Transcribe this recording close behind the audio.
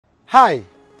Hi,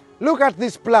 look at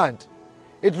this plant.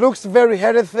 It looks very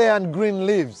healthy and green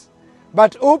leaves.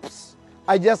 But oops,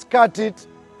 I just cut it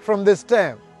from the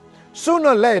stem.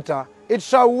 Sooner or later, it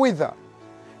shall wither.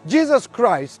 Jesus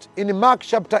Christ, in Mark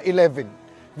chapter 11,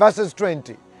 verses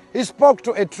 20, he spoke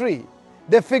to a tree,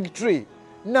 the fig tree.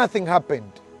 Nothing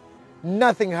happened.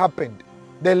 Nothing happened.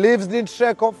 The leaves didn't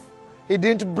shake off. It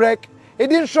didn't break. It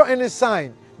didn't show any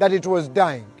sign that it was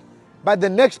dying. But the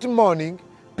next morning,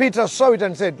 Peter saw it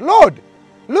and said, Lord,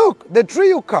 look, the tree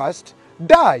you cursed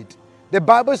died. The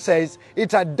Bible says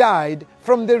it had died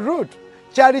from the root.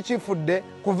 Kyali kifudde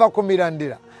kuva ku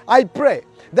mirandira. I pray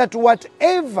that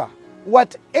whatever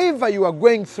you are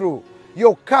going through,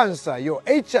 your cancer, your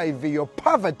HIV, your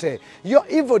poverty, your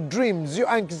evil dreams, your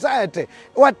anxiety,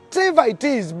 whatever it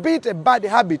is, be it a bad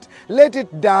habit, let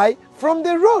it die from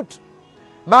the root.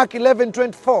 Mark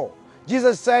 11:24,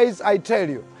 Jesus says, I tell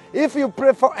you, if you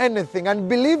pray for anything and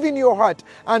believe in your heart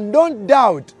and don't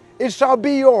doubt, it shall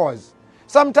be yours.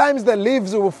 Sometimes the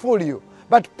leaves will fool you,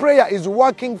 but prayer is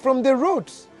working from the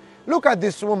roots. Look at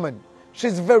this woman.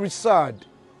 She's very sad.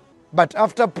 But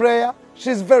after prayer,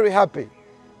 she's very happy.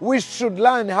 We should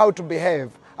learn how to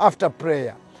behave after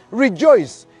prayer.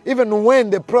 Rejoice, even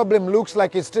when the problem looks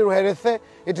like it's still healthy,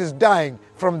 it is dying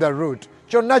from the root.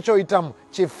 Kyonna kyoyitamu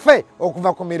kife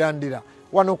okuva ku mirandira.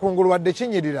 Wano kungulu wadde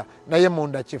kinyirira naye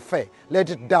munda kife. Let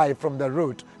it die from the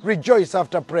root. Rejoice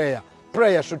after prayer.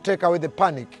 Prayer should take away the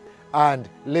panic and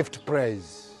lift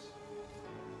praise.